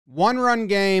1-run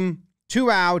game,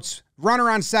 2 outs, runner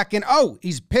on second. Oh,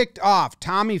 he's picked off.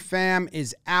 Tommy Pham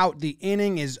is out. The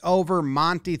inning is over.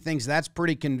 Monty thinks that's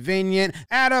pretty convenient.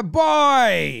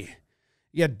 Attaboy!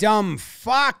 You dumb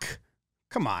fuck.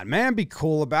 Come on, man. Be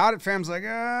cool about it. Pham's like,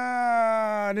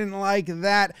 I didn't like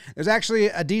that. There's actually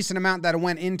a decent amount that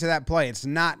went into that play. It's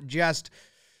not just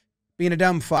being a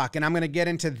dumb fuck. And I'm going to get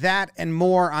into that and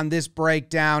more on this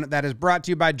breakdown that is brought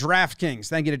to you by DraftKings.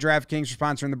 Thank you to DraftKings for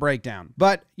sponsoring the breakdown.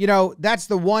 But, you know, that's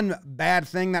the one bad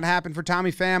thing that happened for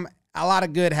Tommy Pham. A lot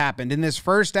of good happened. In this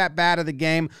first at-bat of the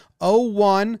game,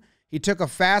 0-1, he took a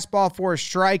fastball for a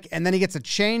strike, and then he gets a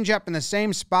changeup in the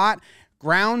same spot,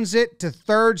 grounds it to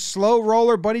third, slow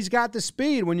roller, but he's got the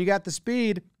speed. When you got the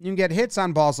speed, you can get hits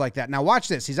on balls like that. Now watch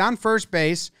this. He's on first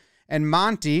base, and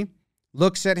Monty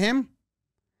looks at him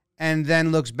and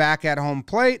then looks back at home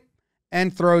plate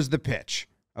and throws the pitch.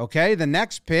 Okay, the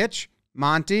next pitch,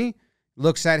 Monty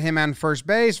looks at him on first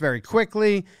base very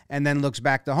quickly and then looks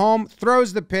back to home,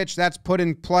 throws the pitch. That's put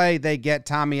in play. They get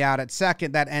Tommy out at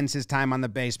second. That ends his time on the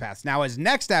base paths. Now, his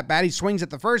next at-bat, he swings at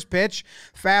the first pitch,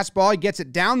 fastball. He gets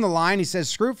it down the line. He says,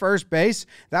 screw first base.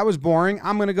 That was boring.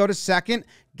 I'm going to go to second.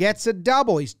 Gets a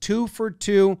double. He's 2 for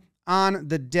 2 on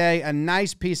the day. A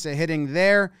nice piece of hitting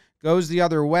there. Goes the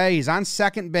other way. He's on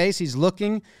second base. He's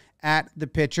looking at the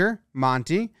pitcher,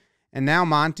 Monty. And now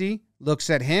Monty looks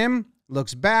at him,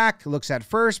 looks back, looks at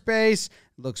first base,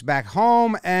 looks back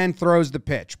home, and throws the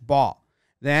pitch. Ball.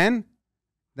 Then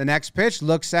the next pitch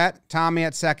looks at Tommy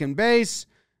at second base,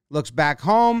 looks back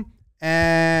home,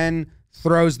 and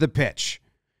throws the pitch.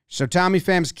 So Tommy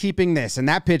Pham's keeping this, and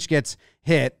that pitch gets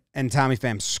hit, and Tommy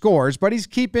Pham scores, but he's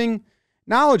keeping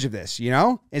knowledge of this, you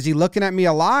know? Is he looking at me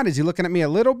a lot? Is he looking at me a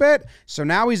little bit? So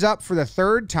now he's up for the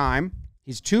third time.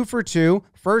 He's 2 for 2.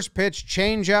 First pitch,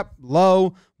 change up,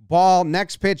 low, ball.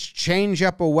 Next pitch, change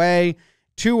up away.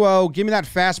 2-0. Give me that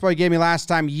fastball you gave me last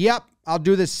time. Yep, I'll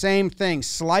do the same thing.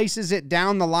 Slices it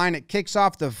down the line. It kicks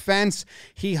off the fence.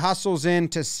 He hustles in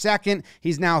to second.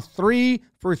 He's now 3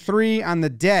 for 3 on the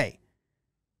day.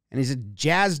 And he's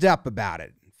jazzed up about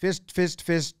it. Fist, fist,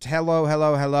 fist, hello,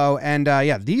 hello, hello. And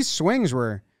yeah, these swings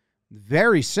were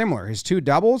very similar. His 2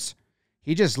 doubles,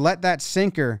 he just let that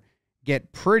sinker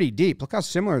get pretty deep. Look how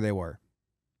similar they were.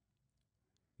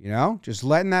 You know, just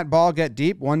letting that ball get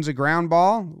deep. One's a ground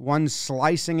ball, one's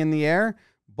slicing in the air.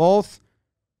 Both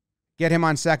get him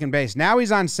on second base. Now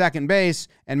he's on second base,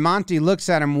 and Monty looks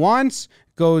at him once,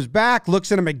 goes back,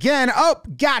 looks at him again. Oh,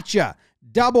 gotcha.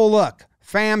 Double look.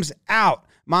 Pham's out.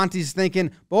 Monty's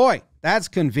thinking, boy, that's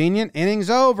convenient. Inning's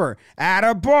over.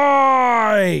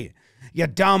 Attaboy! You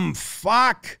dumb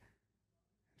fuck.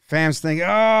 Pham's thinking,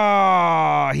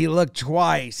 oh, he looked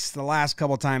twice. The last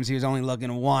couple times he was only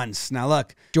looking once. Now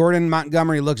look, Jordan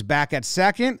Montgomery looks back at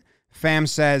second. Pham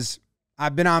says,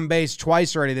 I've been on base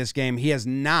twice already this game. He has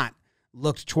not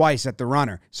looked twice at the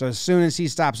runner. So as soon as he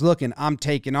stops looking, I'm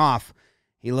taking off.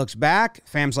 He looks back.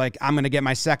 Pham's like, I'm going to get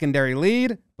my secondary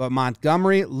lead. But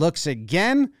Montgomery looks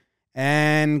again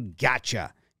and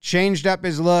gotcha. Changed up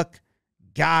his look,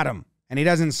 got him. And he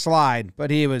doesn't slide, but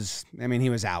he was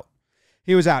out.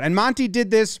 He was out. And Monty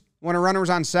did this when a runner was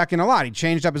on second a lot. He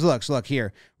changed up his looks. Look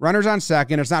here. Runner's on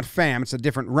second. It's not Pham. It's a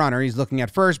different runner. He's looking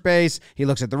at first base. He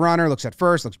looks at the runner, looks at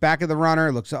first, looks back at the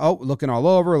runner, looking all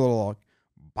over, a little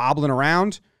bobbling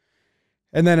around.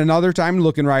 And then another time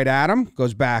looking right at him,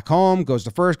 goes back home, goes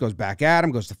to first, goes back at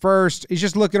him, goes to first. He's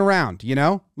just looking around, you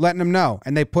know, letting him know.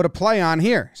 And they put a play on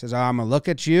here. Says, I'm going to look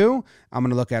at you. I'm going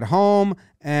to look at home.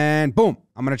 And boom,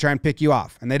 I'm going to try and pick you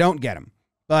off. And they don't get him.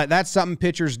 But that's something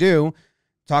pitchers do.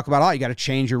 Talk about, you got to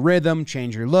change your rhythm,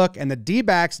 change your look. And the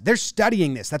D-backs, they're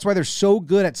studying this. That's why they're so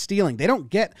good at stealing. They don't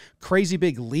get crazy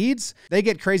big leads. They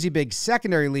get crazy big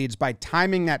secondary leads by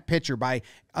timing that pitcher, by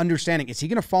understanding, is he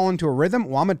going to fall into a rhythm?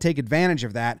 Well, I'm going to take advantage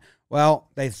of that. Well,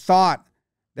 they thought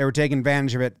they were taking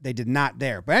advantage of it. They did not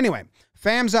there. But anyway,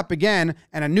 Pham's up again,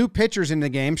 and a new pitcher's in the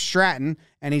game, Stratton,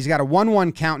 and he's got a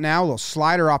 1-1 count now, a little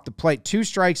slider off the plate. 2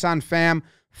 strikes on Pham,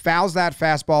 fouls that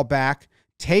fastball back,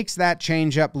 takes that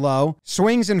changeup low,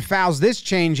 swings and fouls this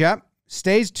changeup,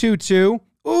 stays 2-2.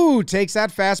 Ooh, takes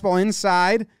that fastball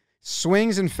inside,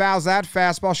 swings and fouls that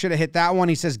fastball. Should have hit that one.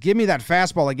 He says, give me that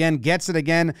fastball again, gets it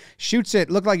again, shoots it.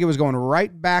 Looked like it was going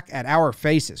right back at our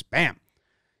faces. Bam.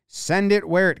 Send it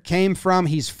where it came from.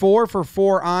 He's 4 for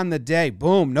 4 on the day.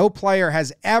 Boom. No player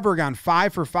has ever gone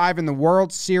 5 for 5 in the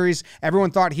World Series.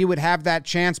 Everyone thought he would have that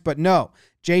chance, but no.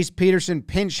 Jace Peterson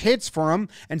pinch hits for him,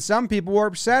 and some people were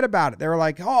upset about it. They were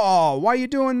like, oh, why are you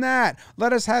doing that?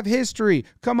 Let us have history.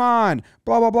 Come on.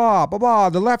 Blah, blah, blah, blah, blah.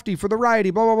 The lefty for the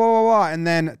righty, blah, blah, blah, blah, blah. And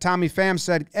then Tommy Pham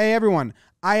said, hey, everyone,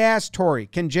 I asked Torrey,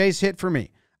 can Jace hit for me?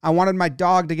 I wanted my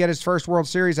dog to get his first World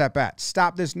Series at bat.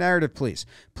 Stop this narrative, please.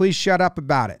 Please shut up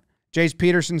about it. Jace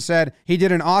Peterson said, he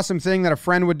did an awesome thing that a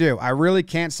friend would do. I really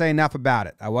can't say enough about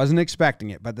it. I wasn't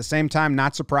expecting it, but at the same time,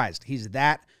 not surprised. He's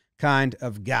that kind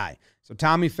of guy. So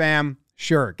Tommy Pham,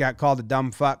 sure, got called a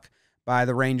dumb fuck by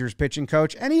the Rangers pitching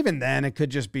coach. And even then, it could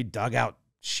just be dugout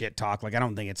shit talk. Like, I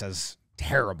don't think it's as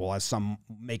terrible as some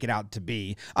make it out to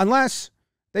be. Unless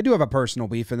they do have a personal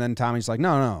beef, and then Tommy's like,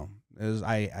 no.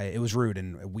 It was rude,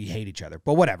 and we hate each other.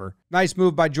 But whatever. Nice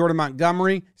move by Jordan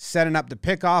Montgomery, setting up the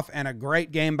pickoff, and a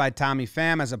great game by Tommy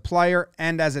Pham as a player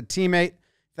and as a teammate.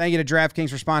 Thank you to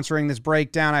DraftKings for sponsoring this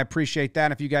breakdown. I appreciate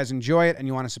that. If you guys enjoy it and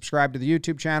you want to subscribe to the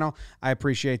YouTube channel, I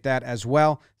appreciate that as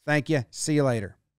well. Thank you. See you later.